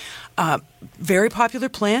item. Very popular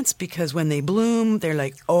plants because when they bloom, they're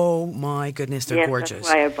like, oh my goodness, they're gorgeous. Yes,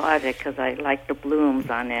 that's why I bought it, because I like the blooms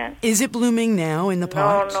on it. Is it blooming now in the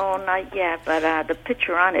pot? No, not yet, but the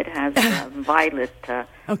picture on it has violet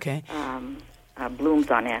blooms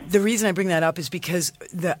on it. The reason I bring that up is because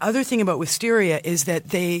the other thing about wisteria is that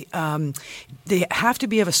they have to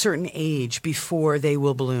be of a certain age before they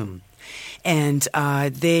will bloom. And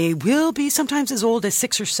they will be sometimes as old as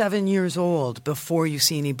 6 or 7 years old before you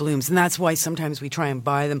see any blooms. And that's why sometimes we try and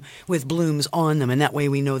buy them with blooms on them. And that way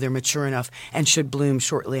we know they're mature enough and should bloom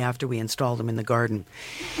shortly after we install them in the garden.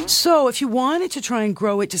 So if you wanted to try and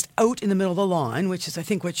grow it just out in the middle of the lawn, which is I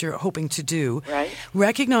think what you're hoping to do,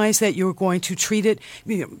 recognize that you're going to treat it,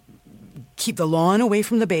 keep the lawn away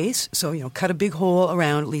from the base. So, cut a big hole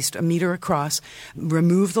around, at least a meter across,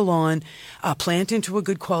 remove the lawn, plant into a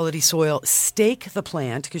good quality soil, stake the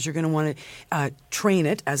plant because you're going to want to train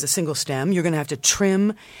it as a single stem. You're going to have to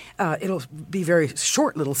trim. It'll be very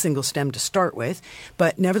short little single stem to start with,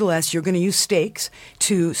 but nevertheless, you're going to use stakes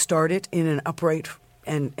to start it in an upright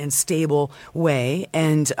and stable way,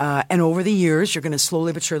 and over the years, you're going to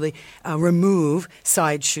slowly but surely remove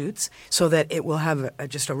side shoots so that it will have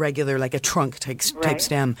just a regular, like a trunk type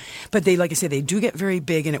stem. But they, like I say, they do get very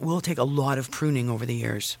big, and it will take a lot of pruning over the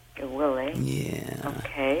years. It will, eh? Yeah.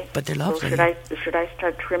 Okay. But they're lovely. So should I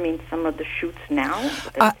start trimming some of the shoots now?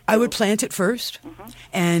 I would plant it first,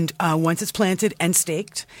 and once it's planted and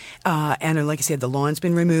staked, and like I said, the lawn's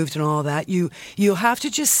been removed and all that, you'll have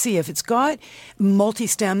to just see if it's got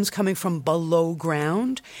multi-stems coming from below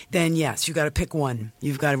ground, then yes, you've got to pick one.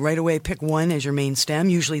 You've got to right away pick one as your main stem.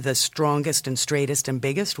 Usually the strongest and straightest and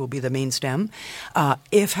biggest will be the main stem.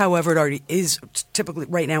 If, however, it already is, typically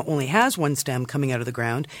right now only has one stem coming out of the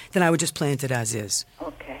ground, then I would just plant it as is.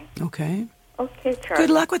 Okay. Okay. Okay, Charlie. Good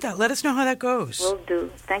luck with that. Let us know how that goes. Will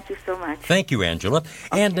do. Thank you so much. Thank you, Angela.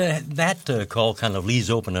 Okay. And that call kind of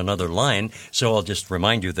leaves open another line, so I'll just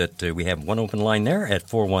remind you that we have one open line there at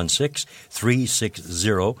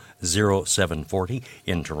 416-360-0740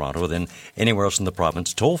 in Toronto. Then anywhere else in the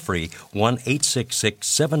province, toll-free,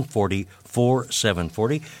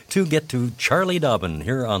 1-866-740-4740 to get to Charlie Dobbin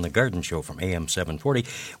here on The Garden Show from AM 740,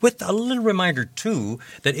 with a little reminder, too,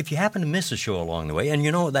 that if you happen to miss a show along the way, and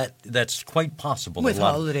that's quite possible. With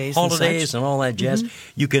holidays and all that jazz,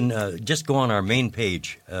 you can just go on our main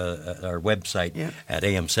page, our website at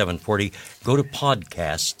AM 740, go to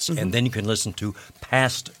podcasts, and then you can listen to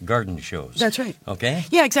past garden shows. That's right. Okay?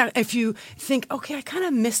 Yeah, exactly. If you think, okay, I kind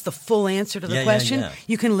of missed the full answer to the question,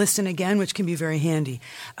 you can listen again, which can be very handy.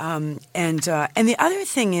 And the other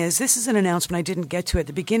thing is, this is an announcement I didn't get to at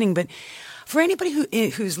the beginning, but for anybody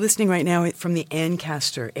who's listening right now from the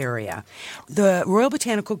Ancaster area, the Royal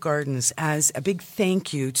Botanical Gardens, as a big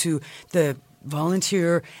thank you to the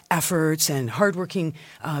volunteer efforts and hardworking,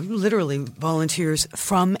 literally volunteers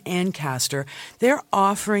from Ancaster, they're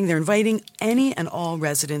inviting any and all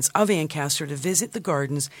residents of Ancaster to visit the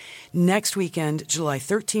gardens next weekend, July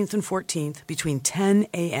 13th and 14th, between 10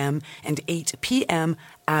 a.m. and 8 p.m.,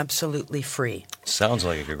 absolutely free. Sounds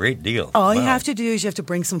like a great deal. All you have to do is you have to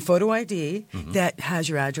bring some photo ID that has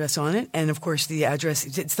your address on it. And, of course, the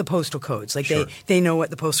address, it's the postal codes. Like they know what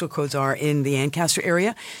the postal codes are in the Ancaster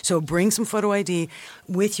area. So bring some photo ID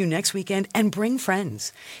with you next weekend and bring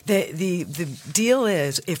friends. The deal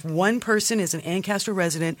is if one person is an Ancaster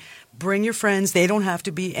resident, bring your friends. They don't have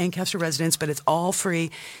to be Ancaster residents, but it's all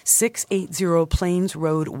free. 680 Plains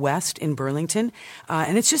Road West in Burlington.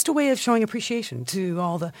 And it's just a way of showing appreciation to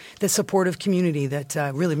all the supportive community that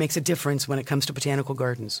really makes a difference when it comes to botanical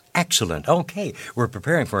gardens. Excellent. Okay. We're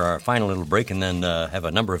preparing for our final little break and then have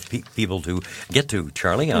a number of people to get to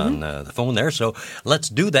Charlie on the phone there. So let's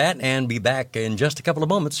do that and be back in just a couple of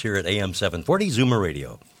moments here at AM 740 Zoomer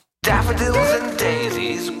Radio. Daffodils and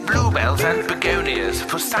daisies, bluebells and begonias,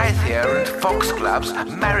 forsythia and foxgloves,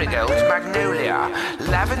 marigolds, magnolia,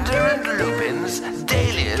 lavender and lupins,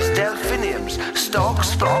 dahlias, delphiniums,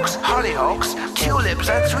 stalks, phlox, hollyhocks, tulips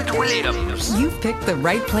and sweet williams. You've picked the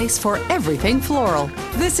right place for everything floral.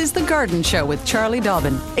 This is The Garden Show with Charlie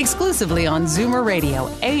Dobbin, exclusively on Zoomer Radio,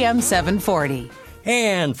 AM 740.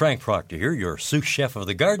 And Frank Proctor here, your sous chef of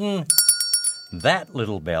the garden. That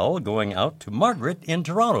little bell going out to Margaret in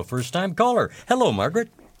Toronto, first-time caller. Hello, Margaret.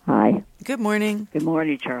 Hi. Good morning. Good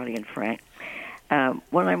morning, Charlie and Frank.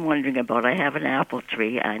 What I'm wondering about, I have an apple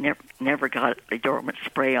tree. I never got a dormant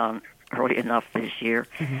spray on early enough this year,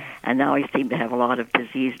 and now I seem to have a lot of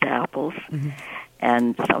diseased apples,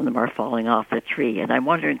 and some of them are falling off the tree. And I'm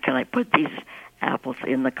wondering, can I put these apples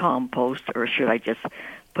in the compost, or should I just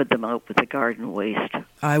put them out with the garden waste?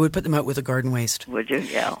 I would put them out with the garden waste. Would you?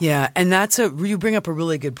 Yeah. Yeah, and you bring up a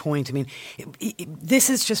really good point. I mean, this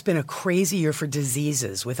has just been a crazy year for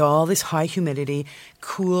diseases with all this high humidity,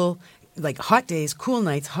 cool, like hot days, cool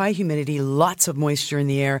nights, high humidity, lots of moisture in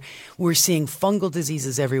the air. We're seeing fungal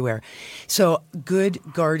diseases everywhere. So good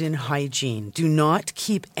garden hygiene. Do not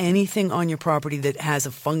keep anything on your property that has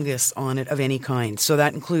a fungus on it of any kind. So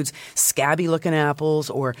that includes scabby-looking apples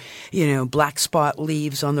or, black spot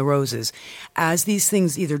leaves on the roses. As these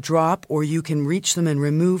things either drop or you can reach them and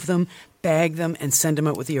remove them, bag them, and send them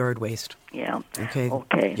out with the yard waste. Yeah. Okay.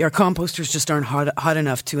 Okay. Your composters just aren't hot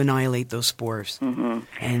enough to annihilate those spores. Mm-hmm.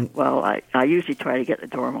 And I usually try to get the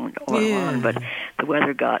dormouse on, but the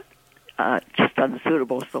weather got just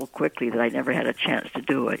unsuitable so quickly that I never had a chance to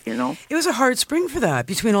do it, It was a hard spring for that.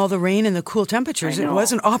 Between all the rain and the cool temperatures, it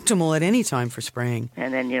wasn't optimal at any time for spraying.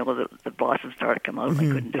 And then, the blossoms started to come out and I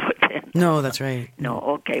couldn't do it then. No, that's right. No,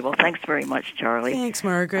 okay. Well, thanks very much, Charlie. Thanks,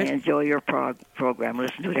 Margaret. I enjoy your program.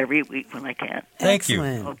 Listen to it every week when I can. Thank you.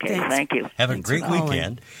 Okay, thank you. Have a great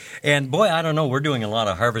weekend. And boy, I don't know, we're doing a lot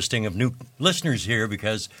of harvesting of new listeners here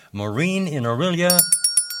because Maureen in Orillia,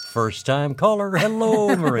 first-time caller.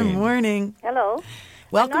 Hello, Maureen. Good morning. Hello.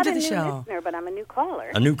 Welcome to the show. I'm not a new listener, but I'm a new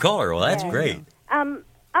caller. A new caller. Well, that's great.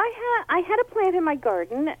 I had a plant in my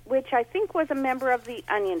garden, which I think was a member of the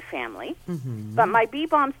onion family, but my bee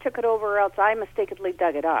bombs took it over, or else I mistakenly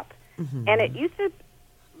dug it up. And it used to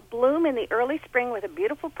bloom in the early spring with a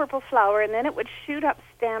beautiful purple flower, and then it would shoot up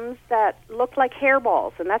stems that looked like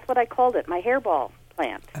hairballs, and that's what I called it, my hairball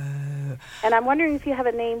plant. And I'm wondering if you have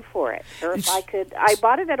a name for it, or if I could. I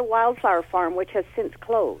bought it at a wildflower farm, which has since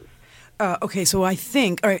closed. Okay, so I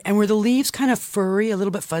think, all right, and were the leaves kind of furry, a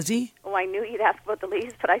little bit fuzzy? Oh, I knew you'd ask about the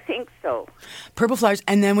leaves, but I think so. Purple flowers,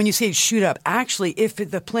 and then when you say shoot up, actually, if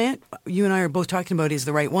the plant you and I are both talking about is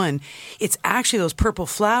the right one, it's actually those purple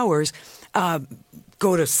flowers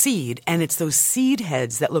go to seed, and it's those seed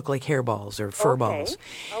heads that look like hairballs or fur balls.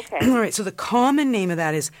 Okay. All right, so the common name of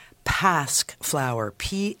that is pasque flower,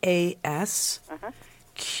 Pasque.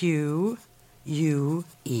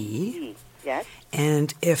 Yes.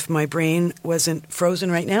 And if my brain wasn't frozen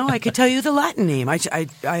right now, I could tell you the Latin name. I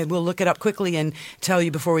will look it up quickly and tell you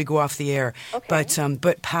before we go off the air. Okay.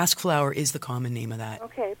 But pasque flower is the common name of that.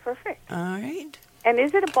 Okay, perfect. All right. And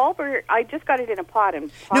is it a bulb, or I just got it in a pot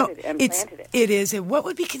and planted it? It is. What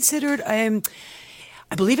would be considered?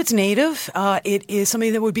 I believe it's native. It is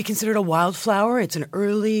something that would be considered a wildflower. It's an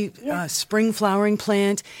early spring flowering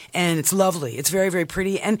plant, and it's lovely. It's very, very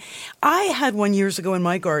pretty. And I had one years ago in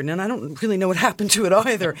my garden, and I don't really know what happened to it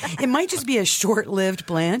either. It might just be a short-lived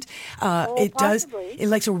plant. Possibly. It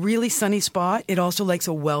likes a really sunny spot. It also likes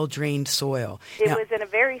a well-drained soil. It was in a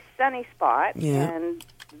very sunny spot, and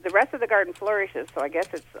the rest of the garden flourishes, so I guess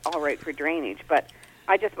it's all right for drainage. But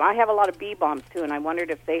I have a lot of bee bombs, too, and I wondered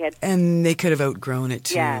if they had... And they could have outgrown it,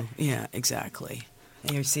 too. Yes. Yeah, exactly.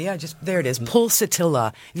 And you see, there it is,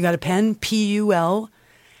 pulsatilla. You got a pen? Pulsatilla.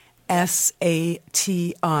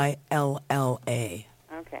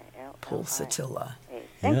 Okay. Pulsatilla.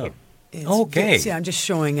 Thank you. Okay. See, I'm just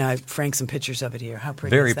showing Frank some pictures of it here. How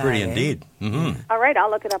pretty Very is that, pretty indeed. Mm-hmm. All right,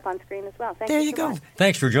 I'll look it up on screen as well. There you go.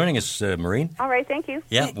 Thanks for joining us, Maureen. All right, thank you.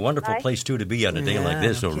 Yeah, wonderful place, too, to be on a day like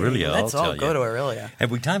this, Orillia, Let's I'll all tell go you. to Orillia.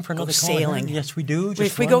 Have we time for another call? Sailing. Yes, we do.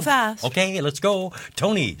 If we go fast. Okay, let's go.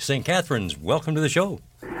 Tony, St. Catharines, welcome to the show.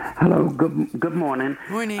 Hello, good morning.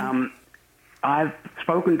 Morning. I've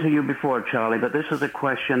spoken to you before, Charlie, but this is a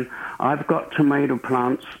question. I've got tomato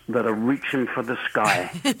plants that are reaching for the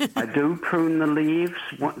sky. I do prune the leaves,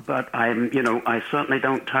 but I certainly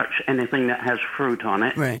don't touch anything that has fruit on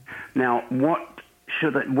it. Right. Now, what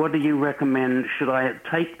do you recommend? Should I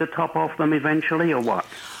take the top off them eventually, or what?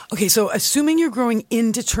 Okay, so assuming you're growing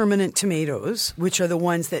indeterminate tomatoes, which are the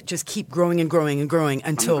ones that just keep growing and growing and growing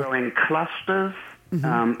until... I'm growing clusters.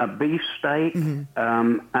 a beef steak,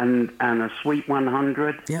 and a sweet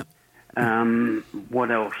 100. Yep.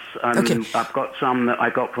 What else? Okay. I've got some that I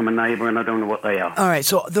got from a neighbor, and I don't know what they are. All right,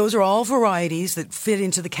 so those are all varieties that fit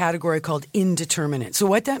into the category called indeterminate. So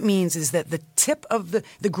what that means is that the tip of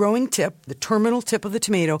the growing tip, the terminal tip of the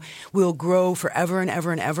tomato, will grow forever and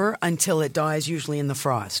ever and ever until it dies, usually in the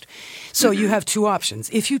frost. So you have two options.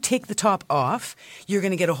 If you take the top off, you're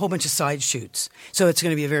going to get a whole bunch of side shoots. So it's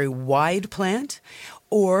going to be a very wide plant.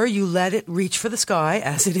 Or you let it reach for the sky,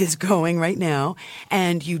 as it is going right now,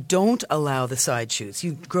 and you don't allow the side shoots.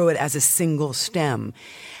 You grow it as a single stem.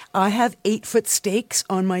 I have 8-foot stakes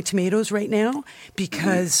on my tomatoes right now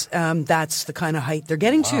because that's the kind of height they're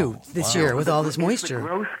getting to this year with all this moisture. Is the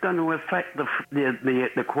growth going to affect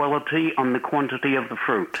the quality on the quantity of the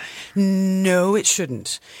fruit? No, it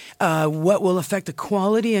shouldn't. What will affect the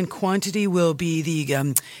quality and quantity will be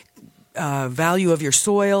the value of your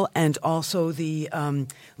soil and also the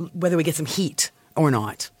whether we get some heat or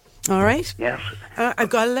not. All right? Yes. I've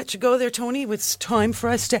got to let you go there, Tony. It's time for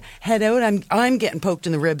us to head out. I'm getting poked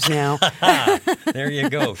in the ribs now. There you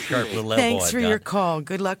go. Sharp little elbow. Thanks for your call.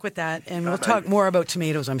 Good luck with that. And we'll talk more about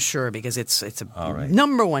tomatoes, I'm sure, because it's a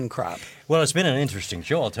number one crop. Well, it's been an interesting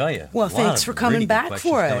show, I'll tell you. Well, thanks for coming back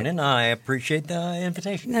for it. I appreciate the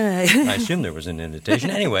invitation. I assume there was an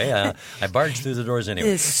invitation. Anyway, I barged through the doors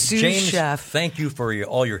anyway. James, chef. Thank you for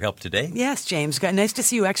all your help today. Yes, James. Nice to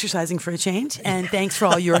see you exercising for a change. And thanks for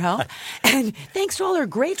all your help. And thanks to all our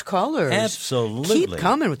great callers. Absolutely. Keep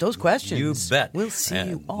coming with those questions. You bet. We'll see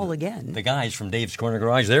you all again. The guys from Dave's Corner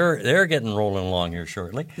Garage, they're getting rolling along here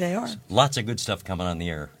shortly. They are. Lots of good stuff coming on the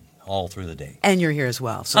air all through the day. And you're here as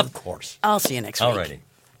well. So of course. I'll see you next week. Alrighty.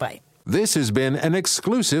 Bye. This has been an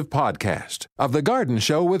exclusive podcast of The Garden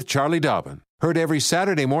Show with Charlie Dobbin. Heard every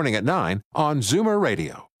Saturday morning at 9 on Zoomer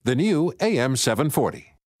Radio, the new AM 740.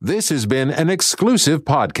 This has been an exclusive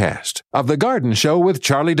podcast of The Garden Show with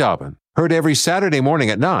Charlie Dobbin. Heard every Saturday morning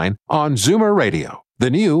at 9 on Zoomer Radio, the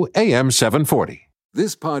new AM 740.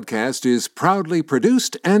 This podcast is proudly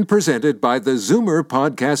produced and presented by the Zoomer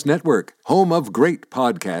Podcast Network, home of great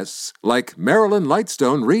podcasts like Marilyn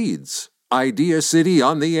Lightstone Reads, Idea City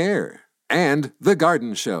on the Air, and The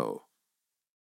Garden Show.